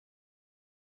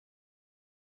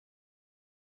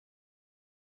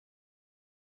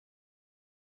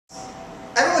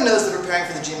Everyone knows that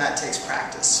preparing for the GMAT takes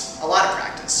practice, a lot of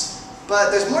practice.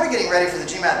 But there's more to getting ready for the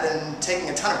GMAT than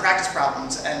taking a ton of practice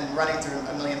problems and running through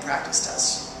a million practice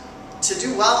tests. To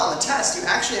do well on the test, you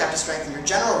actually have to strengthen your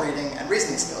general reading and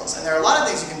reasoning skills, and there are a lot of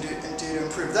things you can do to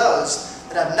improve those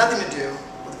that have nothing to do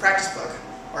with a practice book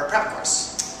or a prep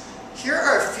course. Here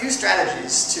are a few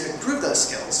strategies to improve those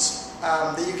skills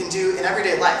that you can do in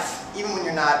everyday life, even when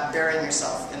you're not burying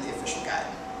yourself in the official guide.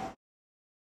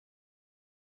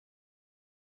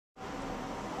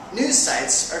 News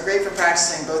sites are great for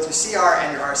practicing both your CR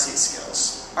and your RC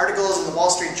skills. Articles in the Wall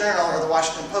Street Journal or the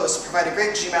Washington Post provide a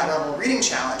great GMAT level reading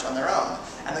challenge on their own,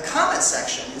 and the comments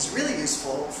section is really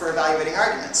useful for evaluating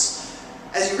arguments.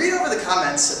 As you read over the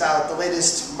comments about the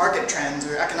latest market trends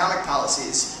or economic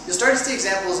policies, you'll start to see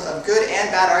examples of good and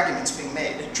bad arguments being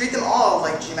made. Treat them all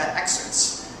like GMAT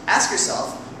excerpts. Ask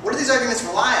yourself, what do these arguments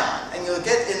rely on? And you'll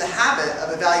get in the habit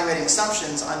of evaluating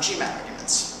assumptions on GMAT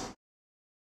arguments.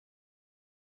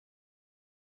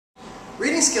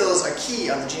 Reading skills are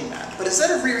key on the GMAT, but instead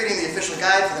of rereading the official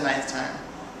guide for the 9th time,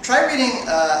 try reading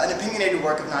an opinionated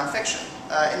work of nonfiction.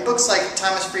 In books like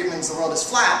Thomas Friedman's The World is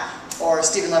Flat or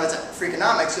Stephen Levitt's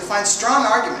Freakonomics, you'll find strong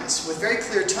arguments with very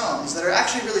clear tones that are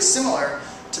actually really similar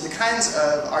to the kinds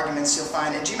of arguments you'll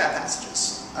find in GMAT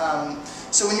passages.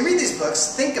 So when you read these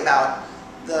books, think about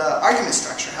the argument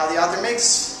structure, how the author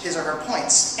makes his or her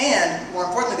points, and more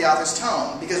importantly, the author's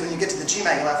tone, because when you get to the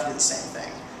GMAT, you'll have to do the same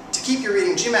thing. To keep your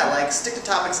reading GMAT-like, stick to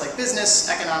topics like business,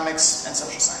 economics, and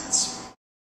social science.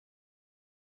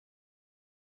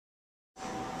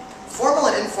 Formal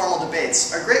and informal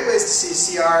debates are great ways to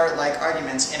see CR-like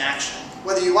arguments in action.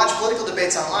 Whether you watch political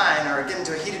debates online or get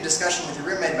into a heated discussion with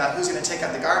your roommate about who's going to take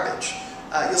out the garbage,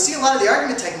 you'll see a lot of the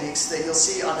argument techniques that you'll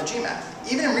see on the GMAT.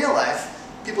 Even in real life,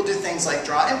 people do things like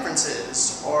draw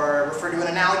inferences, or refer to an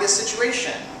analogous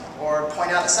situation, or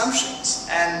point out assumptions.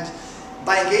 And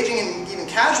by engaging in even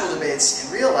casual debates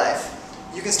in real life,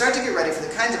 you can start to get ready for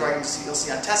the kinds of arguments that you'll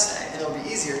see on test day, and it'll be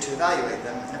easier to evaluate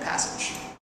them in a passage.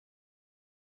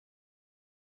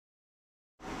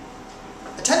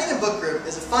 Attending a book group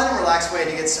is a fun and relaxed way to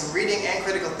get some reading and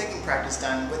critical thinking practice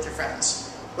done with your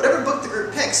friends. Whatever book the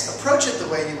group picks, approach it the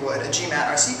way you would a GMAT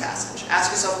RC passage.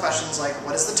 Ask yourself questions like,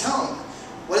 what is the tone?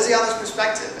 What is the author's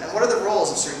perspective? And what are the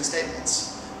roles of certain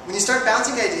statements? When you start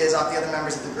bouncing ideas off the other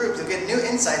members of the group, you'll get new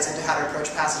insights into how to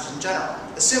approach passages in general,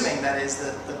 assuming, that is,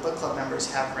 that the book club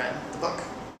members have read the book.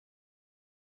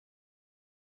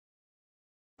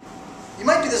 You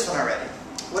might do this one already.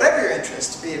 Whatever your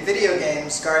interest, be it video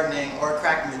games, gardening, or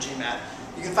cracking the GMAT,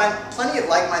 you can find plenty of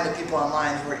like-minded people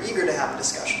online who are eager to have a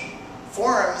discussion.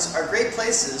 Forums are great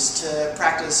places to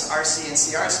practice RC and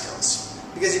CR skills,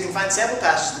 because you can find sample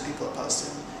passages that people have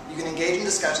posted. You can engage in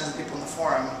discussions with people in the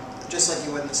forum, just like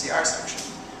you would in the CR section.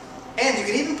 And you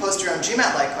can even post your own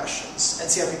GMAT-like questions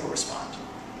and see how people respond.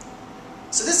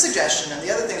 So this suggestion and the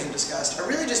other things we discussed are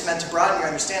really just meant to broaden your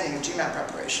understanding of GMAT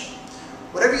preparation.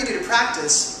 Whatever you do to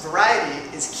practice,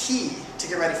 variety is key to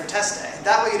get ready for test day.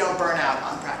 That way you don't burn out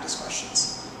on practice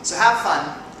questions. So have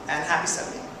fun and happy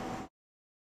studying.